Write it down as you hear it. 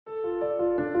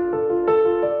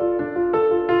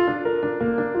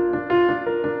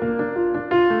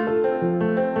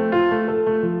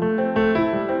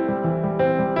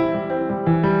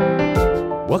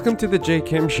to the Jay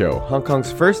Kim Show, Hong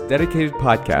Kong's first dedicated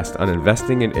podcast on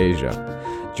investing in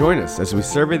Asia. Join us as we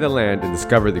survey the land and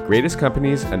discover the greatest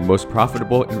companies and most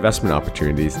profitable investment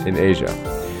opportunities in Asia.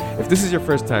 If this is your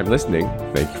first time listening,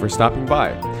 thank you for stopping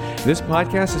by. This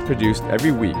podcast is produced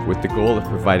every week with the goal of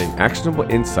providing actionable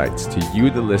insights to you,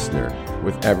 the listener,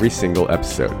 with every single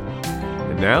episode.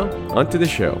 And now, on to the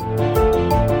show.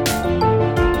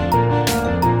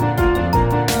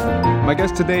 My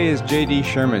guest today is JD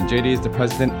Sherman. JD is the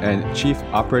president and chief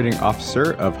operating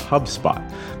officer of HubSpot.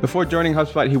 Before joining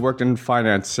HubSpot, he worked in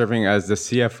finance, serving as the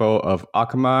CFO of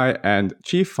Akamai and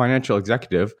chief financial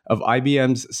executive of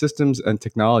IBM's Systems and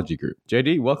Technology Group.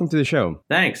 JD, welcome to the show.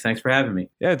 Thanks for having me.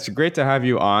 Yeah, it's great to have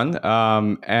you on.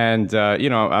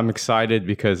 I'm excited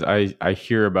because I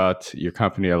hear about your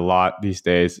company a lot these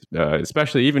days,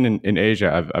 especially even in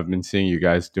Asia. I've been seeing you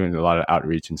guys doing a lot of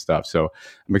outreach and stuff. So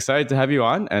I'm excited to have you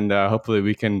on, and hopefully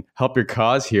we can help your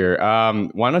cause here.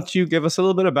 Why don't you give us a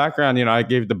little bit of background? I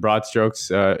gave the broad strokes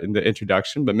in the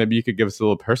introduction, but maybe you could give us a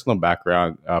little personal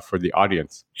background for the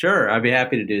audience. Sure, I'd be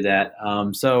happy to do that.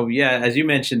 As you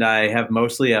mentioned, I have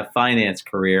mostly a finance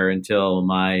career until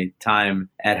my time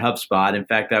at HubSpot. In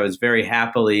fact, I was very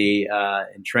happily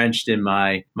entrenched in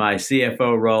my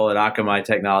CFO role at Akamai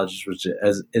Technologies, which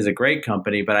is a great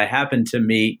company. But I happened to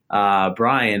meet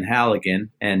Brian Halligan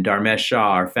and Dharmesh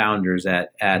Shah, our founders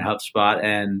at HubSpot,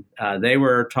 and they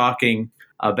were talking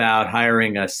about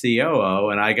hiring a COO,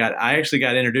 and I actually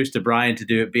got introduced to Brian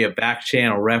to be a back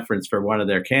channel reference for one of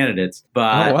their candidates.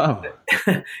 But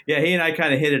yeah, he and I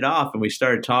kind of hit it off, and we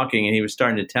started talking, and he was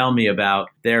starting to tell me about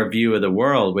their view of the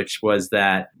world, which was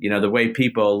that, the way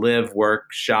people live, work,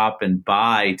 shop, and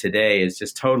buy today is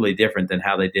just totally different than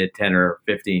how they did 10 or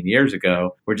 15 years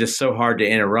ago. We're just so hard to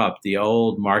interrupt. The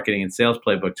old marketing and sales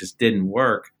playbook just didn't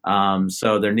work.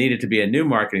 So there needed to be a new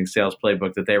marketing sales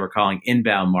playbook that they were calling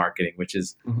inbound marketing, which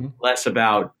is less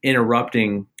about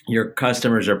interrupting your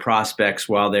customers or prospects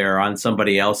while they're on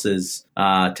somebody else's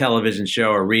television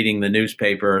show or reading the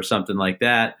newspaper or something like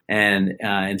that, and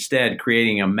instead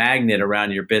creating a magnet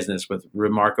around your business with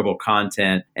remarkable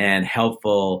content and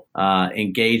helpful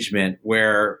engagement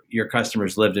where your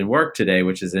customers lived and work today,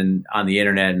 which is on the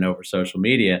internet and over social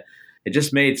media. It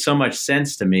just made so much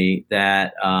sense to me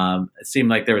that it seemed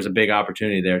like there was a big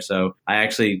opportunity there. So I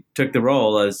actually took the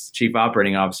role as chief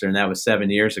operating officer, and that was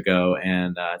 7 years ago.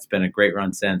 And it's been a great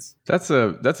run since. That's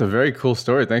a very cool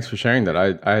story. Thanks for sharing that.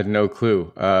 I had no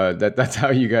clue that's how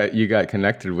you got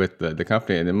connected with the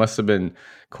company, and it must have been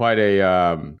quite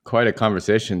a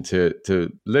conversation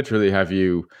to literally have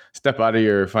you step out of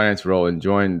your finance role and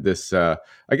join this.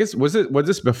 I guess was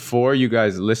this before you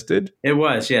guys listed? It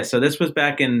was, yeah. So this was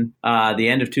back in the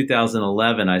end of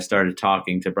 2011. I started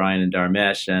talking to Brian and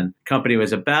Dharmesh, and the company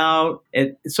was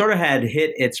it sort of had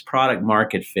hit its product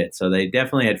market fit. So they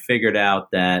definitely had figured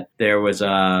out that there was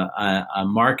a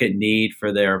market need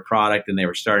for their product, and they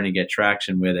were starting to get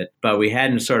traction with it. But we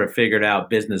hadn't sort of figured out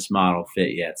business model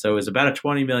fit yet. So it was about a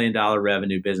 $20 million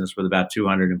revenue business with about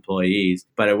 200 employees,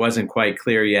 but it wasn't quite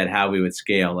clear yet how we would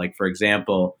scale. Like, for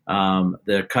example,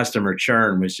 the customer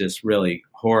churn was just really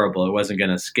horrible. It wasn't going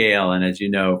to scale. And as you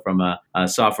know, from a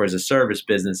software as a service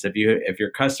business, if your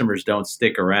customers don't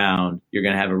stick around, you're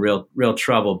going to have a real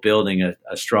trouble building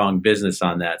a strong business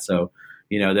on that. So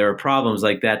there were problems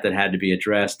like that had to be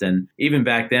addressed. And even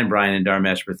back then, Brian and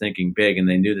Dharmesh were thinking big, and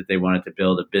they knew that they wanted to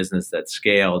build a business that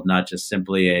scaled, not just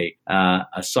simply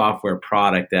a software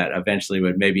product that eventually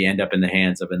would maybe end up in the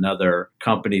hands of another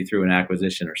company through an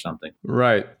acquisition or something.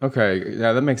 Right. Okay.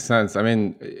 Yeah, that makes sense. I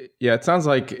mean, yeah, it sounds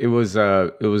like it was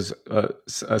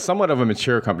somewhat of a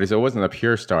mature company, so it wasn't a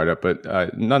pure startup, but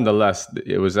nonetheless,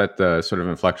 it was at the sort of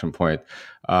inflection point.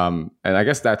 And I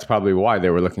guess that's probably why they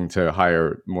were looking to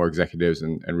hire more executives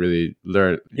and really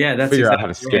figure out how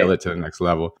to scale it to the next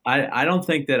level. I don't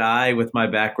think that I, with my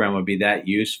background, would be that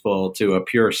useful to a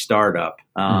pure startup.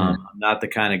 I'm not the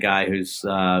kind of guy who's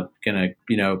going to,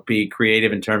 be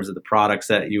creative in terms of the products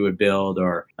that you would build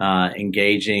or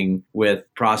engaging with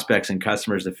prospects and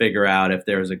customers to figure out if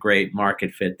there's a great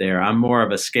market fit there. I'm more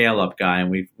of a scale-up guy,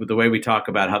 and the way we talk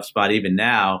about HubSpot even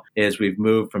now is we've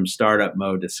moved from startup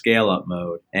mode to scale-up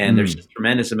mode, and there's a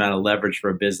tremendous amount of leverage for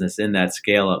a business in that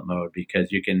scale-up mode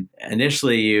because you can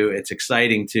it's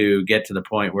exciting to get to the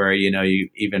point where you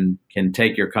even can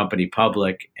take your company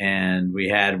public, and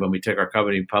when we took our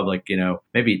company public,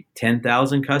 maybe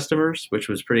 10,000 customers, which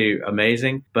was pretty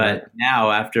amazing. But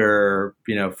now after,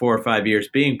 4 or 5 years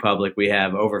being public, we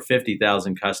have over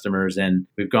 50,000 customers, and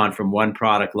we've gone from one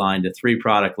product line to 3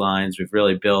 product lines. We've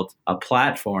really built a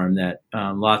platform that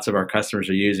lots of our customers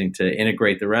are using to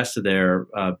integrate the rest of their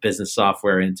their business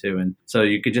software into. And so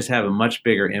you could just have a much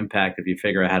bigger impact if you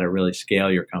figure out how to really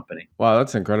scale your company. Wow,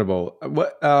 that's incredible.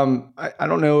 What I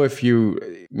don't know if you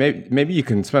maybe you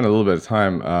can spend a little bit of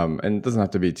time, and it doesn't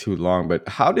have to be too long. But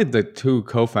how did the two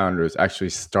co-founders actually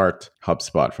start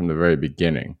HubSpot from the very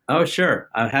beginning? Oh, sure.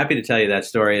 I'm happy to tell you that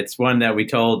story. It's one that we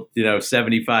told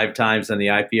 75 times on the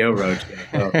IPO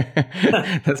roadshow. So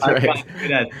That's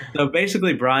right. So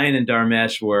basically, Brian and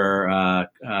Dharmesh were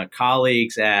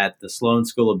colleagues at the Sloan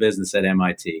School of Business at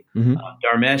MIT. Mm-hmm.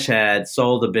 Dharmesh had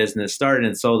started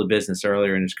and sold a business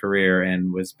earlier in his career,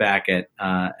 and was back at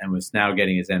and was now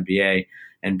getting his MBA.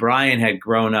 And Brian had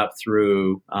grown up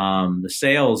through the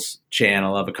sales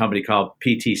channel of a company called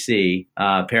PTC,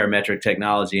 Parametric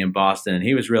Technology in Boston. And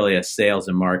he was really a sales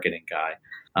and marketing guy.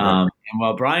 And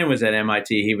while Brian was at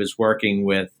MIT, he was working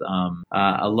with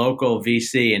a local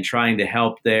VC and trying to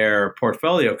help their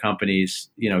portfolio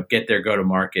companies, get their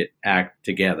go-to-market act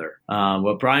together.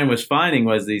 What Brian was finding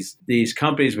was these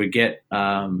companies would get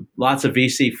lots of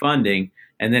VC funding.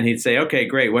 And then he'd say, okay,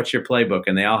 great, what's your playbook?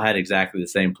 And they all had exactly the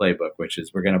same playbook, which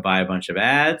is we're going to buy a bunch of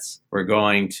ads. We're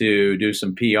going to do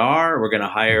some PR. We're going to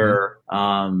hire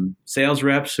sales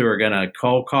reps who are going to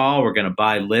cold call. We're going to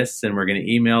buy lists, and we're going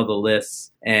to email the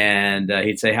lists. And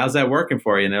he'd say, how's that working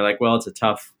for you? And they're like, well, it's a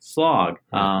tough slog.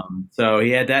 So he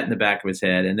had that in the back of his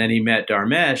head. And then he met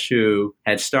Dharmesh, who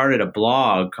had started a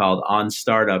blog called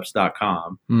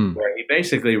onstartups.com, where he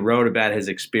basically wrote about his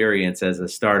experience as a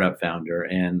startup founder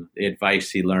and the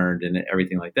advice he learned and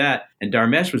everything like that. And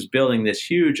Dharmesh was building this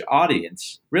huge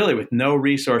audience, really with no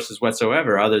resources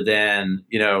whatsoever other than,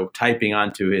 typing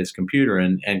onto his computer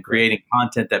and creating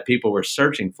content that people were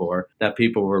searching for, that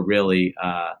people were really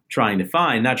trying to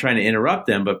find, not trying to interrupt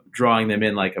them, but drawing them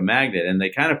in like a magnet. And they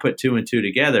kind of put two and two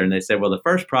together, and they said, well, the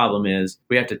first problem is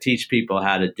we have to teach people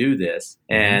how to do this.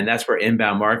 And that's where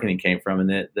inbound marketing came from. And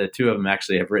the two of them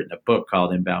actually have written a book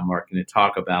called Inbound Marketing to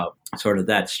talk about sort of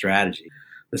that strategy.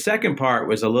 The second part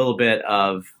was a little bit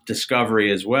of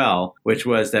discovery as well, which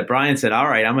was that Brian said, all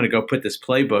right, I'm going to go put this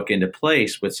playbook into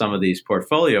place with some of these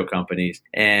portfolio companies.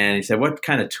 And he said, what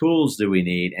kind of tools do we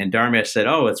need? And Dharmesh said,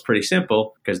 oh, it's pretty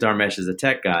simple, because Dharmesh is a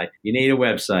tech guy. You need a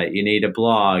website, you need a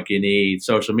blog, you need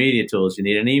social media tools, you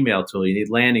need an email tool, you need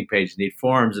landing pages, you need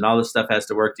forms, and all this stuff has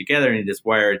to work together, and you just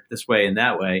wire it this way and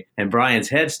that way. And Brian's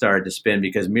head started to spin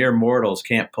because mere mortals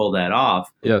can't pull that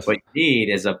off. Yes. What you need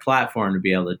is a platform to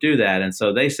be able to do that. And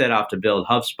so they set off to build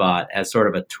HubSpot as sort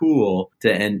of a tool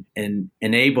to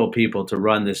enable people to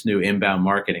run this new inbound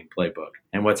marketing playbook.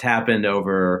 And what's happened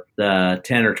over the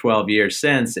 10 or 12 years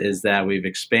since is that we've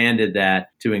expanded that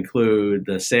to include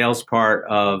the sales part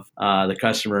of the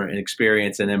customer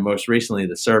experience, and then most recently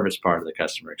the service part of the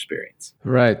customer experience.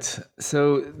 Right.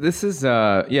 So this is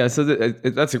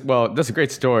that's a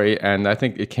great story, and I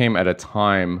think it came at a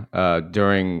time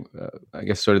during I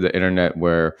guess sort of the internet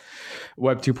where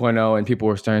Web 2.0 and people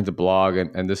were starting to blog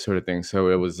and this sort of thing. So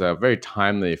it was very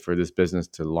timely for this business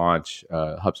to launch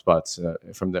HubSpot's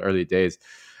from the early days.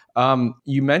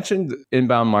 You mentioned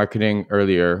inbound marketing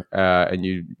earlier, and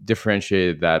you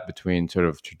differentiated that between sort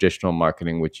of traditional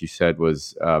marketing, which you said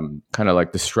was kind of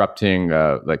like disrupting,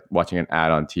 like watching an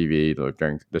ad on TV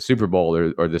during the Super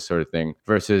Bowl or this sort of thing,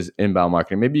 versus inbound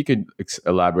marketing. Maybe you could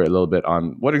elaborate a little bit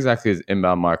on what exactly is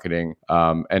inbound marketing,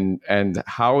 and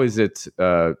how is it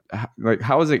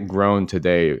how has it grown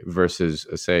today versus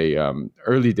say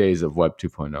early days of Web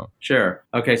 2.0? Sure.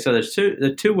 Okay. So there's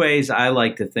two ways I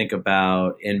like to think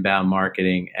about inbound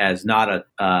marketing as not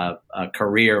a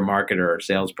career marketer or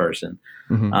salesperson.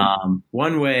 Mm-hmm.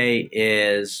 One way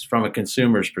is from a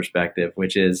consumer's perspective,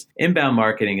 which is inbound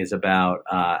marketing is about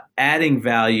adding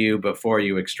value before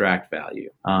you extract value.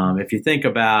 If you think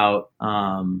about,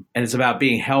 and it's about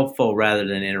being helpful rather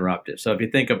than interruptive. So if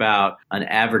you think about an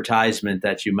advertisement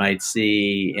that you might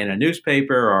see in a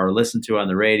newspaper or listen to on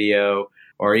the radio,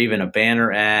 or even a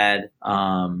banner ad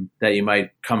that you might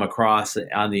come across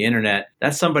on the internet,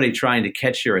 that's somebody trying to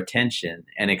catch your attention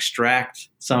and extract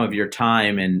some of your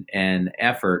time and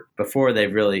effort before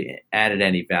they've really added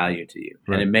any value to you.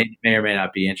 Right. And it may or may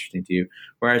not be interesting to you.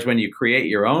 Whereas when you create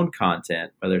your own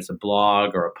content, whether it's a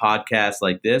blog or a podcast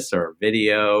like this or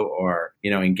video or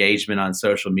engagement on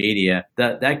social media,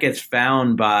 that gets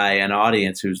found by an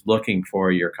audience who's looking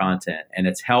for your content, and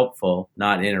it's helpful,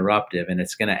 not interruptive, and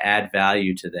it's going to add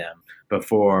value to them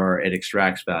before it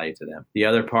extracts value to them. The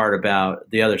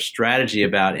other strategy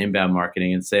about inbound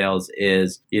marketing and sales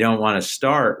is you don't want to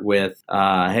start with,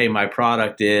 hey, my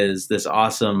product is this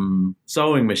awesome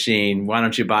sewing machine. Why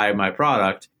don't you buy my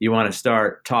product? You want to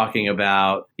start talking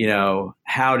about,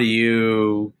 how do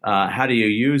you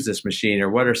use this machine, or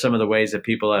what are some of the ways that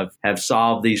people have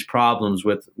solved these problems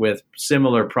with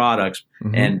similar products,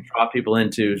 and draw people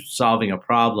into solving a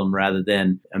problem rather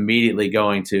than immediately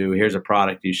going to, here's a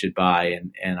product you should buy,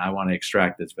 and I want to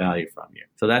extract this value from you.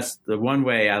 So that's the one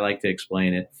way I like to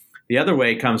explain it. The other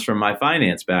way comes from my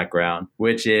finance background,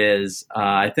 which is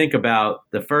I think about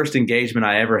the first engagement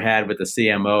I ever had with the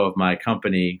CMO of my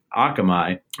company,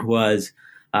 Akamai, was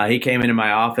he came into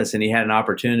my office and he had an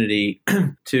opportunity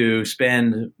to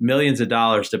spend millions of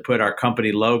dollars to put our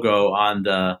company logo on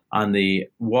the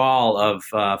wall of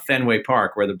Fenway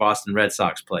Park, where the Boston Red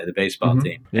Sox play, the baseball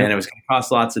team. Yep. And it was going to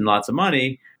cost lots and lots of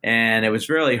money. And it was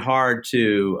really hard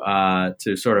to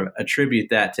sort of attribute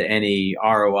that to any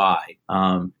ROI,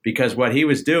 because what he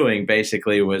was doing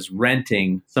basically was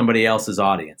renting somebody else's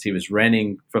audience. He was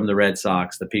renting from the Red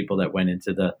Sox the people that went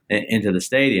into the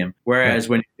stadium. Whereas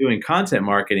when you're doing content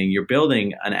marketing, you're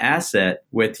building an asset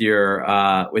with your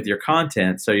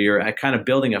content. So you're kind of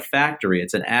building a factory.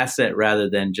 It's an asset rather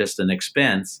than just an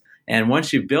expense. And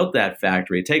once you've built that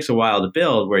factory, it takes a while to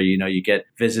build, where you get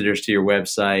visitors to your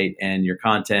website and your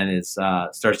content is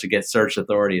starts to get search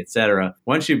authority, et cetera.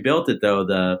 Once you've built it, though,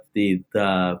 the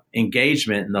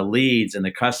engagement and the leads and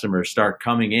the customers start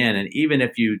coming in. And even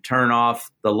if you turn off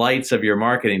the lights of your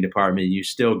marketing department, you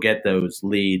still get those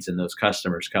leads and those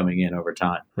customers coming in over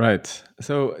time. Right.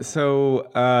 So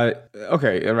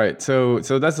okay, right. So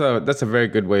that's a very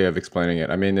good way of explaining it.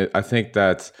 I mean, I think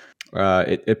that.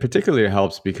 It particularly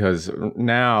helps because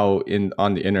now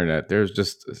on the internet, there's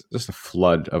just a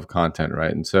flood of content,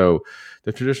 right? And so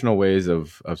the traditional ways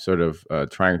of sort of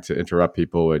trying to interrupt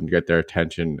people and get their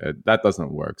attention, that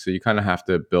doesn't work. So you kind of have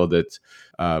to build it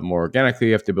more organically.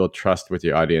 You have to build trust with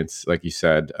your audience, like you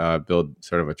said, build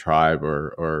sort of a tribe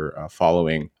or a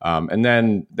following. And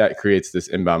then that creates this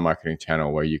inbound marketing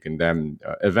channel where you can then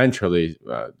eventually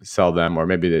sell them, or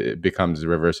maybe it becomes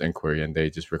reverse inquiry and they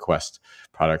just request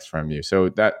products from you. So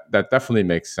that definitely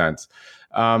makes sense.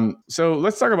 So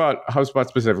let's talk about HubSpot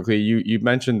specifically. You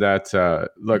mentioned that,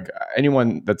 look,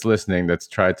 anyone that's listening that's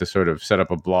tried to sort of set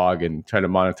up a blog and try to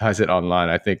monetize it online,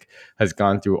 I think has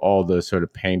gone through all the sort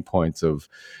of pain points of,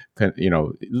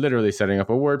 literally setting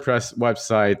up a WordPress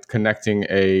website, connecting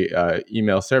a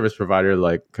email service provider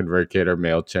like ConvertKit or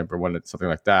MailChimp or something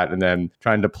like that, and then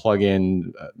trying to plug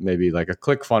in maybe like a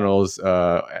ClickFunnels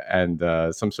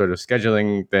and some sort of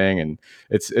scheduling thing, and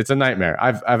it's a nightmare.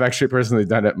 I've actually personally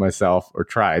done it myself, or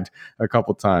tried a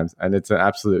couple times, and it's an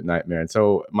absolute nightmare. And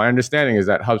so my understanding is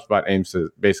that HubSpot aims to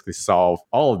basically solve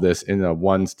all of this in a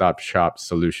one-stop shop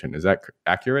solution. Is that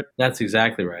accurate? That's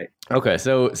exactly right. Okay,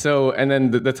 so and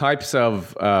then the types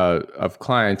of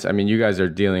clients. I mean, you guys are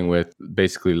dealing with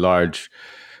basically large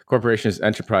corporations,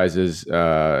 enterprises.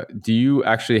 Do you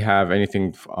actually have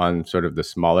anything on sort of the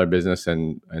smaller business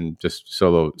and just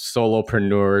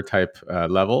solopreneur type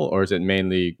level, or is it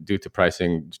mainly due to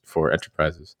pricing for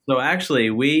enterprises? So actually,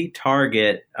 we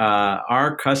target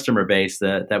our customer base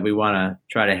that we want to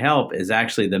try to help is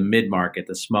actually the mid-market,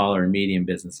 the smaller and medium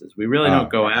businesses. We really don't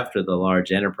go after the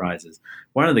large enterprises.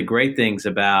 One of the great things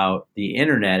about the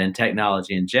internet and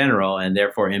technology in general, and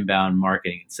therefore inbound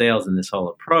marketing and sales and this whole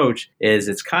approach, is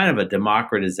it's kind of a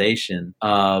democratization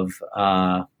of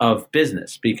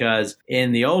business. Because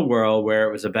in the old world, where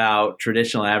it was about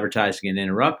traditional advertising and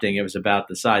interrupting, it was about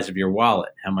the size of your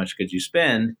wallet. How much could you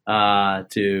spend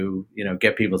to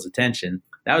get people's attention?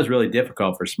 That was really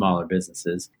difficult for smaller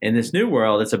businesses. In this new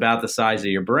world, it's about the size of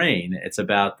your brain. It's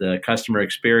about the customer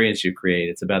experience you create.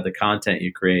 It's about the content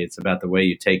you create. It's about the way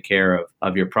you take care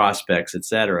of your prospects, et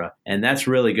cetera. And that's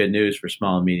really good news for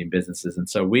small and medium businesses. And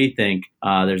so we think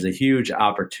there's a huge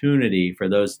opportunity for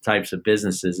those types of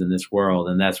businesses in this world.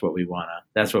 And that's what we want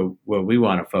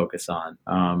to focus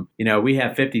on. We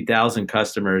have 50,000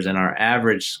 customers, and our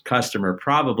average customer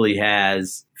probably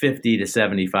has 50 to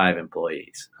 75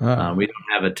 employees. Wow. We don't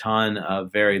have a ton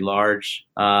of very large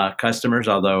customers,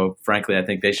 although frankly, I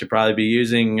think they should probably be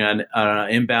using an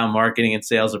inbound marketing and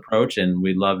sales approach, and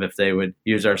we'd love if they would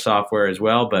use our software as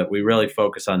well, but we really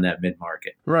focus on that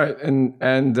mid-market. Right. And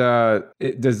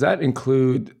does that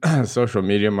include social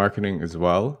media marketing as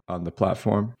well on the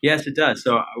platform? Yes, it does.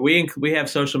 So we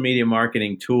have social media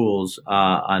marketing tools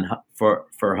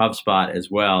for HubSpot as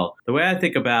well. The way I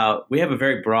think about, we have a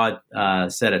very broad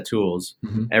set of tools,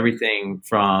 everything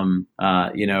from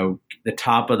the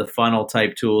top of the funnel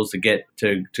type tools to get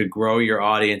to grow your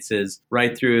audiences,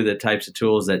 right through the types of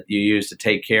tools that you use to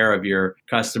take care of your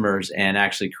customers and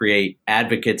actually create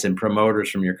advocates and promoters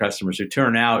from your customers who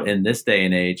turn out in this day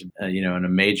and age, in a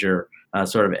major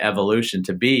sort of evolution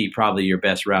to be probably your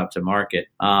best route to market.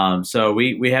 So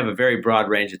we have a very broad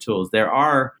range of tools.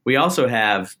 We also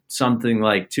have something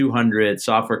like 200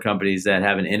 software companies that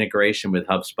have an integration with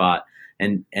HubSpot.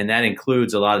 And that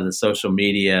includes a lot of the social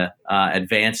media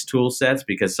advanced tool sets,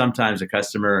 because sometimes a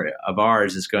customer of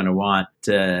ours is going to want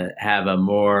to have a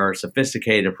more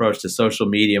sophisticated approach to social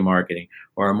media marketing,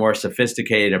 or a more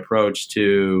sophisticated approach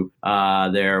to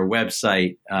their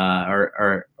website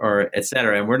or et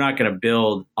cetera. And we're not going to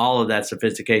build all of that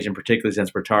sophistication, particularly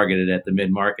since we're targeted at the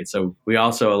mid-market. So we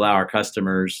also allow our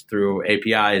customers through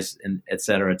APIs and et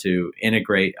cetera to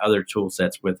integrate other tool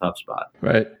sets with HubSpot.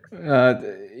 Right.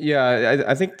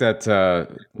 I think that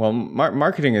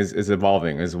marketing is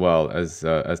evolving as well as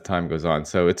time goes on.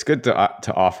 So it's good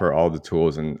to offer all the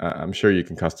tools, and I'm sure you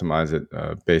can customize it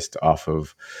based off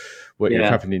of what your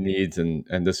company needs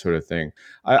and this sort of thing.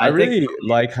 I really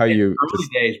like how you... early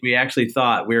days, we actually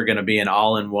thought we were going to be an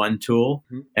all-in-one tool.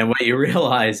 Mm-hmm. And what you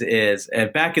realize is,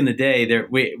 back in the day,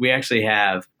 we actually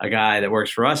have a guy that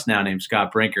works for us now named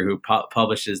Scott Brinker, who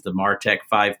publishes the MarTech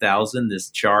 5000, this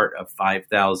chart of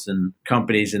 5,000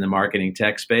 companies in the marketing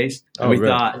tech space. And we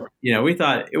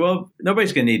thought, well,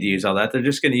 nobody's going to need to use all that. They're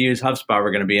just going to use HubSpot.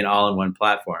 We're going to be an all-in-one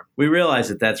platform. We realize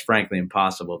that that's frankly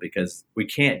impossible, because we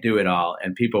can't do it all,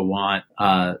 and people want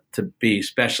to be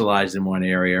specialized in one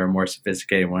area or more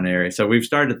sophisticated in one area. So we've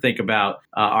started to think about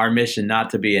our mission not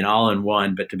to be an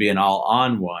all-in-one, but to be an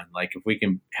all-on-one. Like, if we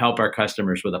can help our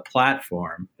customers with a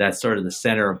platform that's sort of the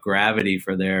center of gravity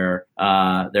for their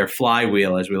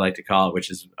flywheel, as we like to call it,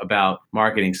 which is about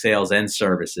marketing, sales, and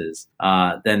services,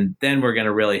 then we're going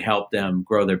to really help them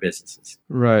grow their businesses.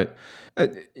 Right.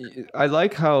 I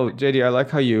like how, JD, I like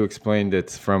how you explained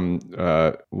it from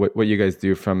what you guys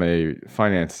do from a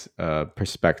finance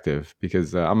perspective,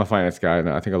 because I'm a finance guy, and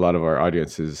I think a lot of our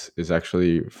audience is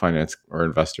actually finance or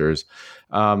investors.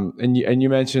 And you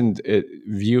mentioned it,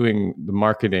 viewing the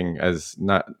marketing as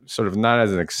not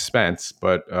as an expense,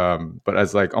 but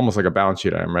as like almost like a balance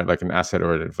sheet item, right? Like an asset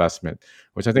or an investment,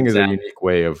 which I think is a unique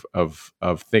way of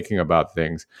thinking about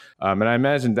things. And I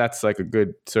imagine that's like a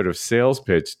good sort of sales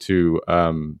pitch to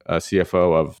a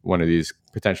CFO of one of these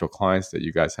potential clients that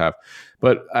you guys have.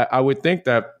 But I would think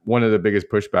that one of the biggest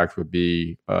pushbacks would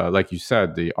be, like you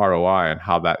said, the ROI and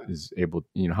how that is able,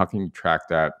 how can you track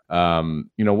that?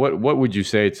 What would you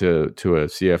say to a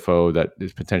CFO that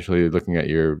is potentially looking at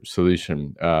your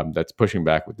solution that's pushing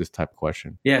back with this type of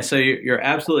question? Yeah, so you're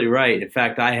absolutely right. In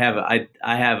fact, I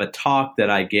have a talk that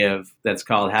I give that's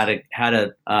called how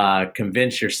to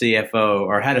convince your CFO,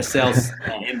 or how to sell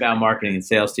inbound marketing and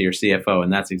sales to your CFO,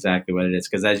 and that's exactly what it is.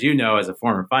 Because as you know, as a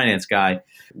former finance guy,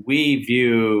 we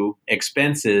view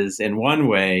expenses in one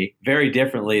way very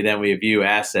differently than we view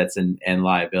assets and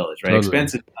liabilities, right? Totally.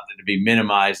 Expenses are something to be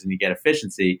minimized and you get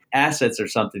efficiency. Assets are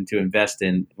something to invest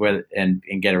in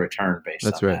and get a return based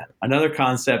on that. Another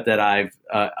concept that I've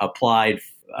applied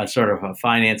a sort of a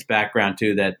finance background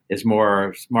to, that is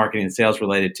more marketing and sales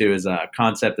related to, is a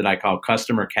concept that I call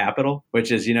customer capital,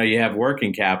 which is, you have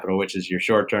working capital, which is your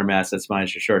short-term assets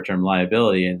minus your short-term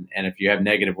liability. And if you have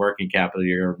negative working capital,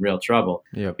 you're in real trouble.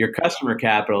 Yep. Your customer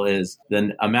capital is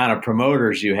the amount of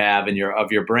promoters you have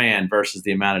of your brand versus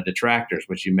the amount of detractors,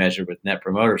 which you measure with Net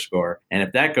Promoter Score. And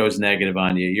if that goes negative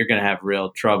on you, you're going to have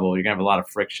real trouble. You're going to have a lot of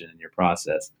friction in your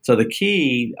process. So the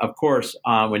key, of course,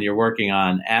 when you're working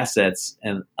on assets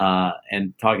and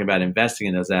talking about investing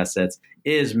in those assets,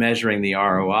 is measuring the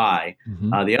ROI.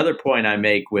 Mm-hmm. The other point I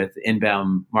make with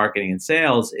inbound marketing and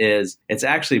sales is it's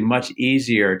actually much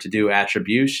easier to do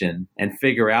attribution and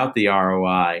figure out the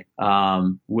ROI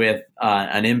with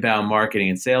an inbound marketing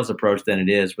and sales approach than it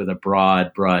is with a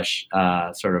broad brush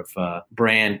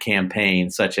brand campaign,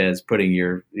 such as putting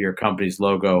your company's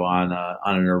logo on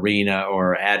an arena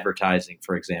or advertising,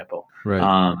 for example.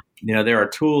 Right. There are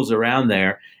tools around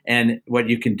there. And what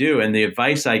you can do, and the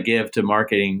advice I give to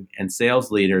marketing and sales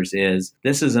leaders is,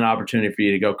 this is an opportunity for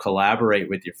you to go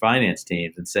collaborate with your finance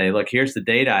teams and say, look, here's the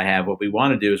data I have. What we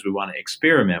want to do is we want to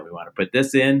experiment. We want to put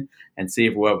this in and see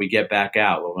if what we get back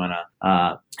out. We want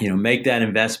to, make that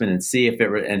investment and see if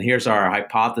and here's our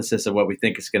hypothesis of what we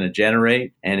think it's going to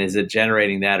generate. And is it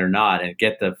generating that or not? And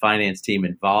get the finance team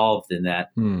involved in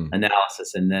that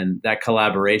analysis. And then that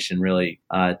collaboration really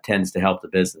tends to help the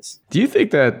business. Do you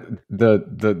think that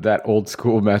that old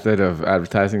school method of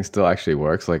advertising still actually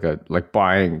works? Like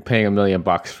paying $1 million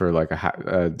for like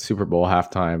a Super Bowl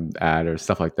halftime ad or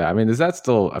stuff like that. I mean, is that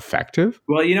still effective?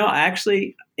 Well,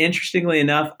 actually, interestingly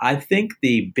enough, I think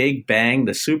the Big Bang,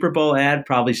 the Super Bowl ad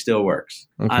probably still works.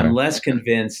 Okay. I'm less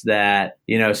convinced that,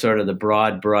 sort of the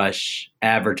broad brush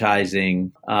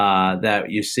advertising that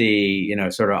you see,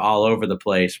 sort of all over the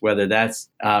place, whether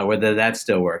that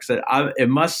still works. It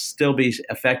must still be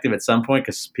effective at some point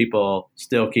because people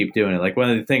still keep doing it. Like one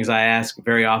of the things I ask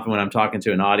very often when I'm talking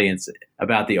to an audience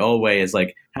about the old way is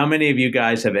like, how many of you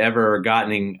guys have ever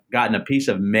gotten a piece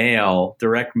of mail,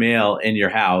 direct mail in your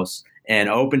house and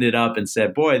opened it up and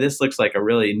said, boy, this looks like a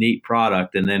really neat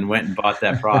product, and then went and bought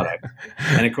that product?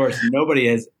 And of course,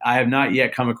 I have not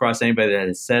yet come across anybody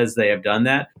that says they have done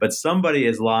that, but somebody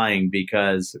is lying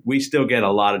because we still get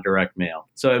a lot of direct mail.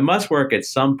 So it must work at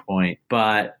some point.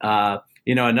 But,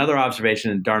 another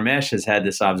observation, and Dharmesh has had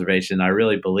this observation, I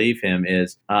really believe him,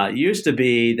 is it used to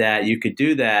be that you could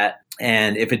do that,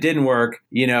 and if it didn't work,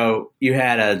 you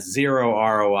had a 0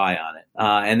 ROI on it.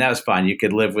 And that was fine. You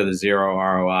could live with a 0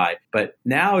 ROI. But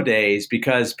nowadays,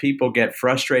 because people get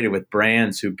frustrated with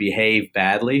brands who behave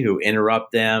badly, who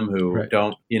interrupt them, who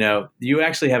don't, you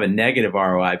actually have a negative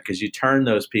ROI because you turn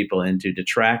those people into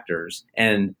detractors.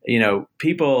 And,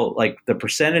 people, like the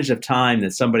percentage of time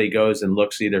that somebody goes and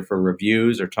looks either for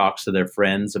reviews or talks to their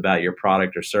friends about your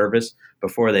product or service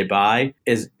before they buy,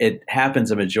 it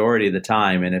happens a majority of the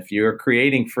time. And if you're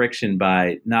creating friction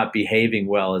by not behaving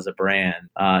well as a brand,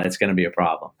 it's going to be a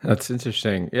problem. That's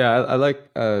interesting. Yeah, I like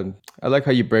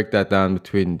how you break that down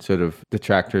between sort of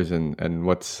detractors and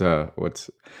what's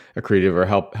accretive or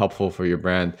helpful for your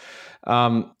brand.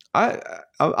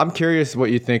 I'm curious what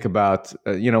you think about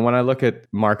when I look at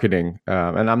marketing,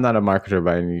 and I'm not a marketer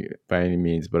by any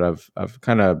means, but I've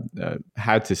kind of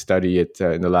had to study it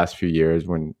in the last few years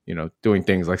when doing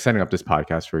things like setting up this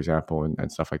podcast, for example,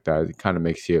 and stuff like that. It kind of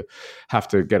makes you have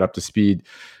to get up to speed.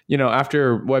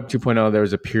 After Web 2.0, there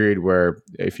was a period where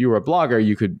if you were a blogger,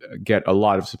 you could get a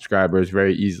lot of subscribers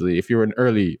very easily if you were an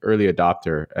early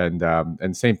adopter.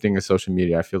 And same thing as social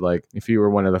media. I feel like if you were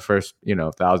one of the first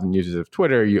 1,000 users of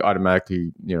Twitter, you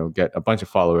automatically get a bunch of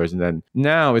followers. And then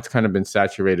now it's kind of been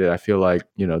saturated. I feel like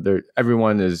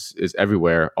everyone is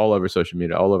everywhere, all over social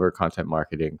media, all over content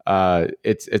marketing.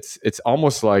 It's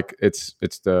almost like it's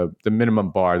the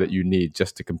minimum bar that you need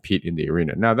just to compete in the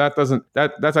arena. Now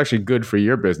that's actually good for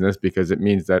your business, because it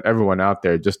means that everyone out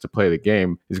there, just to play the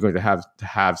game, is going to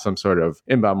have some sort of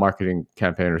inbound marketing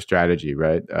campaign or strategy,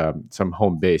 right? Some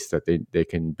home base that they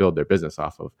can build their business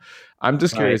off of. I'm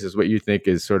just curious as what you think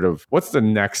is sort of what's the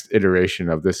next iteration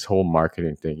of this whole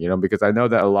marketing thing, because I know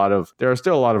that there are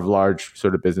still a lot of large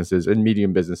sort of businesses and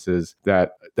medium businesses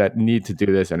that need to do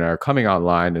this and are coming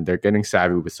online, and they're getting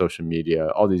savvy with social media.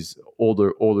 All these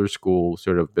older school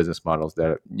sort of business models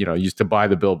that used to buy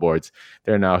the billboards,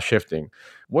 they're now shifting.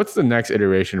 What's the next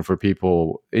iteration for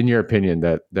people, in your opinion,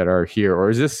 that are here, or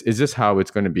is this how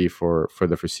it's going to be for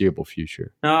the foreseeable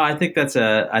future? No, I think that's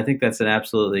an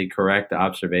absolutely correct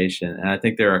observation, and I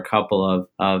think there are a couple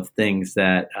of things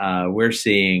that we're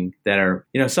seeing that are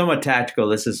somewhat tactical.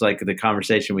 This is like the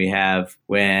conversation we have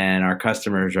when our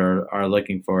customers are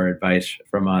looking for advice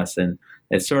from us, and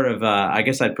it's sort of, I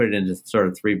guess I'd put it into sort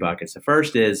of 3 buckets. The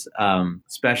first is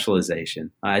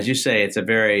specialization. As you say, it's a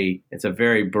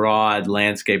very broad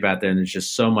landscape out there, and there's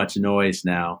just so much noise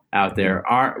now out there.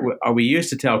 We used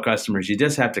to tell customers, you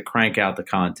just have to crank out the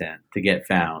content to get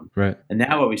found. Right. And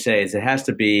now what we say is it has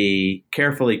to be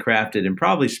carefully crafted and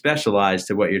probably specialized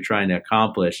to what you're trying to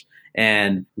accomplish.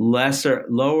 And a lesser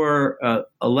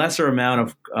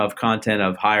amount of content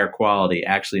of higher quality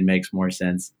actually makes more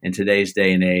sense in today's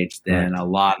day and age than a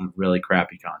lot of really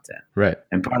crappy content. Right.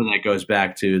 And part of that goes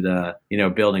back to the,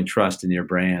 building trust in your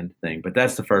brand thing. But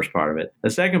that's the first part of it. The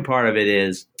second part of it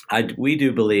is we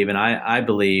do believe, and I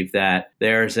believe that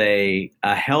there's a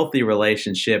healthy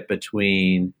relationship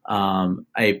between a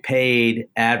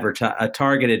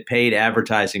targeted paid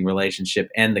advertising relationship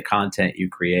and the content you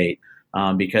create.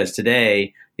 Because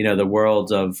today, the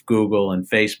worlds of Google and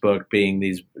Facebook being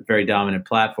these very dominant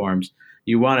platforms,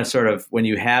 you want to sort of, when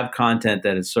you have content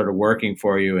that is sort of working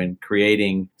for you and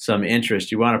creating some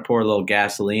interest, you want to pour a little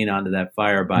gasoline onto that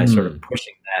fire by sort of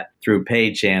pushing that through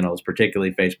paid channels,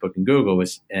 particularly Facebook and Google,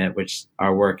 which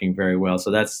are working very well.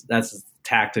 So that's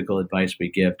tactical advice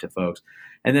we give to folks.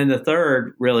 And then the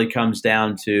third really comes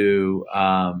down to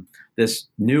this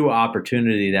new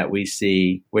opportunity that we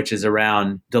see, which is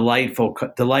around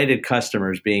delighted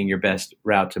customers being your best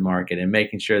route to market, and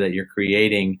making sure that you're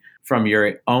creating from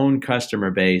your own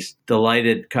customer base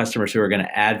delighted customers who are going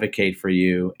to advocate for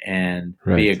you and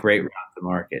be a great route to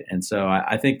market. And so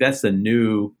I think that's the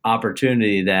new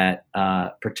opportunity that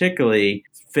particularly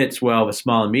fits well with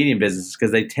small and medium businesses,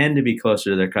 because they tend to be closer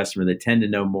to their customer. They tend to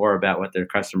know more about what their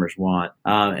customers want.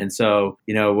 And so,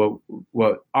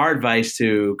 what our advice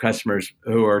to customers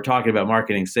who are talking about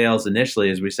marketing sales initially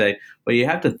is we say, well, you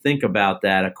have to think about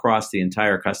that across the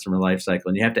entire customer life cycle.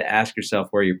 And you have to ask yourself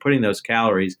where you're putting those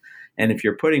calories. And if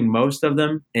you're putting most of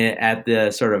them at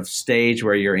the sort of stage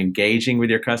where you're engaging with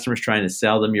your customers, trying to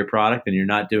sell them your product, and you're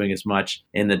not doing as much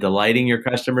in the delighting your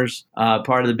customers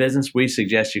part of the business, we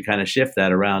suggest you kind of shift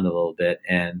that around a little bit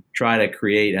and try to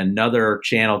create another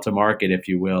channel to market, if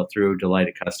you will, through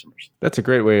delighted customers. That's a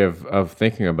great way of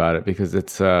thinking about it, because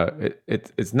it's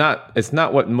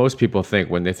not what most people think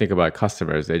when they think about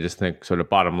customers. They just think sort of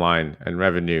bottom line and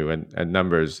revenue and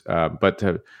numbers, but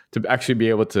to actually be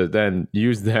able to then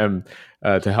use them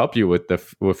to help you with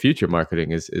with future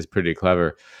marketing is pretty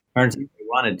clever. Turns out they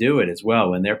want to do it as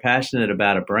well. When they're passionate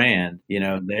about a brand,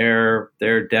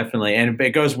 they're definitely, and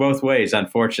it goes both ways,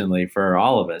 unfortunately, for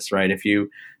all of us, right? If you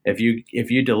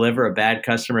deliver a bad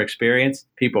customer experience,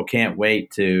 people can't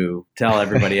wait to tell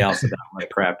everybody else about what a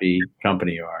crappy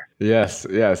company you are. Yes,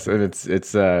 and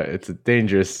it's a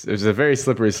dangerous. It's a very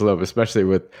slippery slope, especially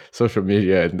with social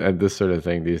media and this sort of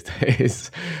thing these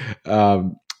days.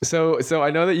 So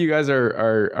I know that you guys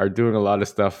are doing a lot of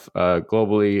stuff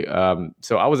globally.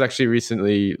 So I was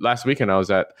actually last weekend I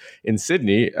was in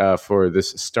Sydney for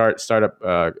this startup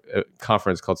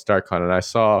conference called StartCon, and I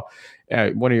saw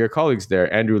one of your colleagues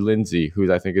there, Andrew Lindsay,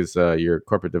 who I think is your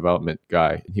corporate development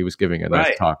guy. He was giving a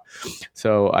nice talk.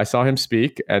 So I saw him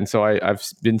speak. And so I've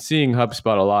been seeing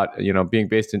HubSpot a lot, being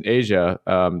based in Asia.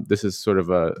 This is sort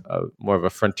of a more of a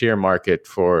frontier market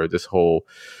for this whole.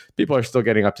 People are still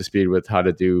getting up to speed with how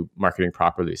to do marketing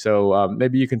properly. So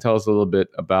maybe you can tell us a little bit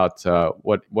about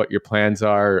what your plans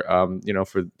are,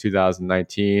 for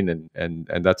 2019 and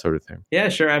that sort of thing. Yeah,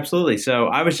 sure, absolutely. So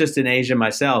I was just in Asia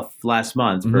myself last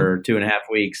month for 2.5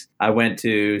 weeks. I went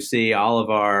to see all of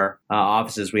our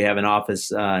offices. We have an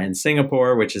office in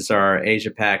Singapore, which is our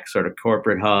Asia Pac sort of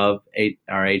corporate hub,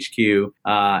 our HQ.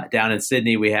 Down in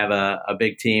Sydney, we have a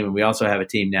big team, and we also have a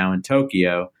team now in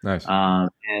Tokyo. Nice.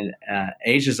 And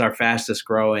Asia's our fastest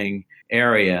growing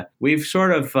area. We've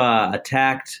sort of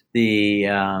attacked the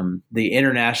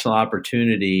international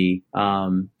opportunity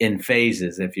in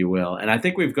phases, if you will. And I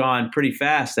think we've gone pretty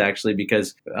fast, actually,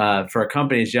 because for a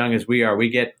company as young as we are, we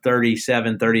get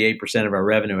 38% of our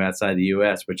revenue outside the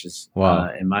U.S., which is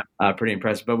in my pretty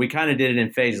impressive. But we kind of did it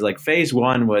in phases. Like phase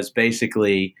one was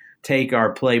basically take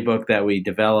our playbook that we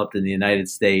developed in the United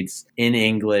States in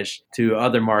English to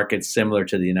other markets similar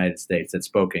to the United States that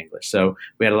spoke English. So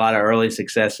we had a lot of early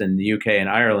success in the UK and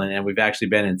Ireland, and we've actually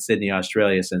been in Sydney,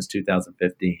 Australia since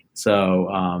 2015.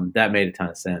 So that made a ton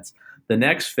of sense. The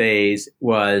next phase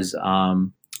was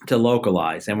to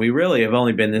localize. And we really have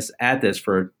only been at this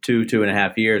for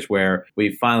 2.5 years, where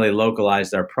we finally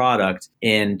localized our product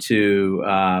into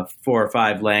 4 or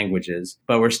 5 languages.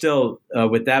 But we're still,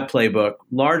 with that playbook,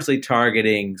 largely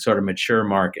targeting sort of mature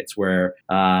markets where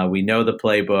we know the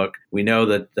playbook, we know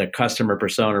that the customer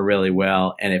persona really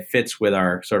well, and it fits with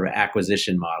our sort of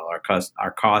acquisition model,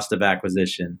 our cost of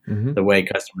acquisition, the way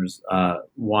customers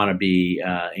want to be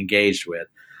engaged with.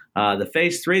 The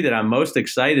phase 3 that I'm most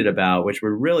excited about, which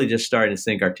we're really just starting to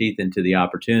sink our teeth into the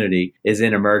opportunity, is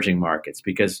in emerging markets,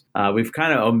 because we've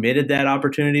kind of omitted that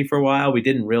opportunity for a while. We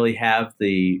didn't really have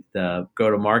the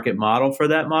go-to-market model for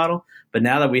that model. But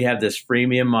now that we have this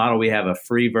freemium model, we have a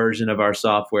free version of our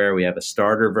software, we have a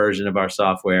starter version of our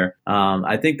software.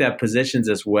 I think that positions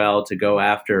us well to go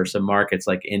after some markets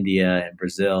like India and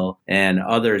Brazil and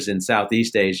others in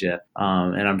Southeast Asia.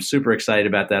 And I'm super excited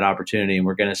about that opportunity. And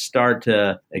we're going to start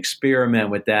to experiment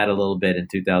with that a little bit in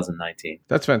 2019.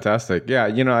 That's fantastic. Yeah,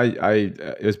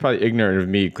 it was probably ignorant of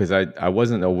me because I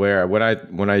wasn't aware. When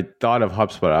I thought of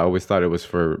HubSpot, I always thought it was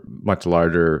for much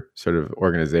larger sort of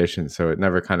organizations. So it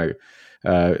never kind of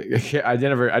I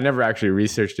never actually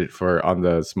researched it for on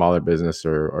the smaller business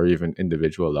or even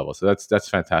individual level. So that's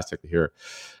fantastic to hear.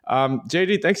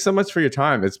 JD, thanks so much for your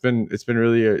time. It's been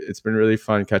really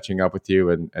fun catching up with you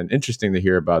and interesting to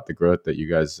hear about the growth that you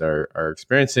guys are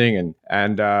experiencing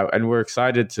and we're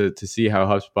excited to see how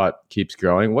HubSpot keeps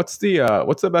growing. What's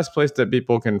the best place that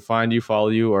people can find you, follow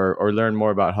you, or learn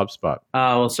more about HubSpot?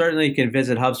 Well, certainly you can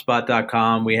visit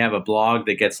HubSpot.com. We have a blog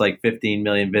that gets like 15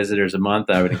 million visitors a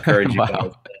month. I would encourage you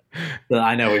ago. So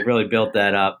I know we've really built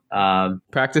that up.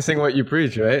 Practicing what you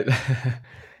preach, right?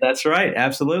 That's right.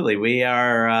 Absolutely. We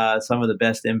are some of the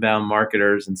best inbound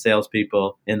marketers and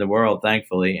salespeople in the world,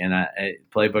 thankfully. And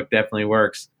Playbook definitely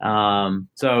works.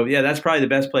 So, yeah, that's probably the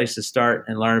best place to start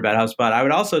and learn about HubSpot. I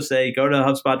would also say go to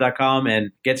HubSpot.com and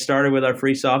get started with our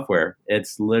free software.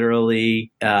 It's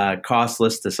literally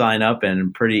costless to sign up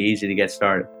and pretty easy to get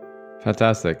started.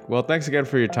 Fantastic. Well, thanks again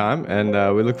for your time. And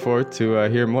we look forward to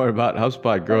hear more about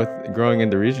HubSpot growing in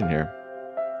the region here.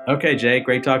 Okay, Jay.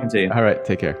 Great talking to you. All right.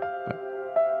 Take care.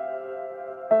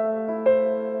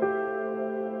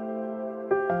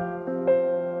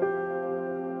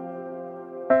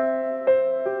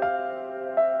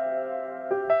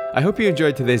 I hope you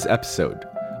enjoyed today's episode.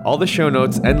 All the show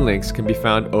notes and links can be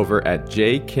found over at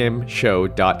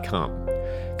jkimshow.com.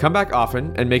 Come back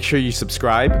often and make sure you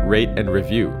subscribe, rate, and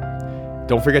review.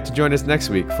 Don't forget to join us next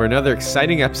week for another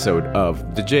exciting episode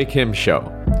of The Jay Kim Show.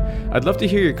 I'd love to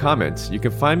hear your comments. You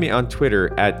can find me on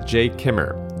Twitter at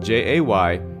jaykimmer, JAYKIMMER.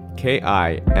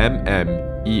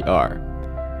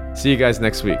 See you guys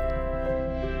next week.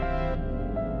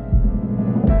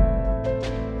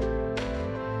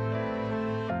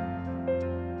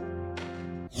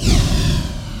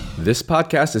 This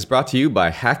podcast is brought to you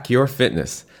by Hack Your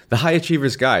Fitness, the high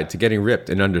achiever's guide to getting ripped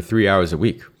in under 3 hours a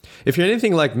week. If you're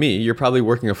anything like me, you're probably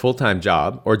working a full-time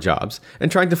job or jobs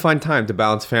and trying to find time to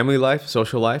balance family life,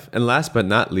 social life, and last but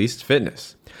not least,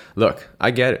 fitness. Look, I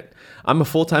get it. I'm a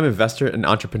full-time investor and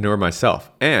entrepreneur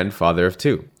myself and father of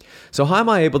two. So how am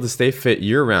I able to stay fit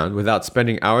year-round without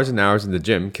spending hours and hours in the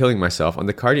gym killing myself on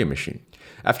the cardio machine?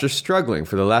 After struggling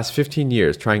for the last 15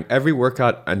 years trying every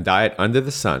workout and diet under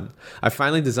the sun, I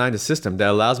finally designed a system that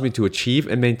allows me to achieve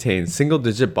and maintain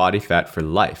single-digit body fat for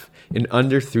life in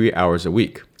under 3 hours a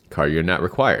week. Cardio not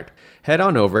required. Head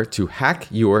on over to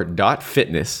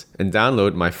hackyour.fitness and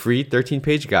download my free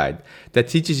 13-page guide that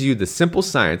teaches you the simple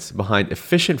science behind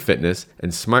efficient fitness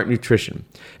and smart nutrition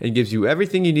and gives you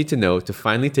everything you need to know to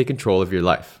finally take control of your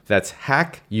life. That's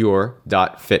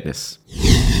hackyour.fitness.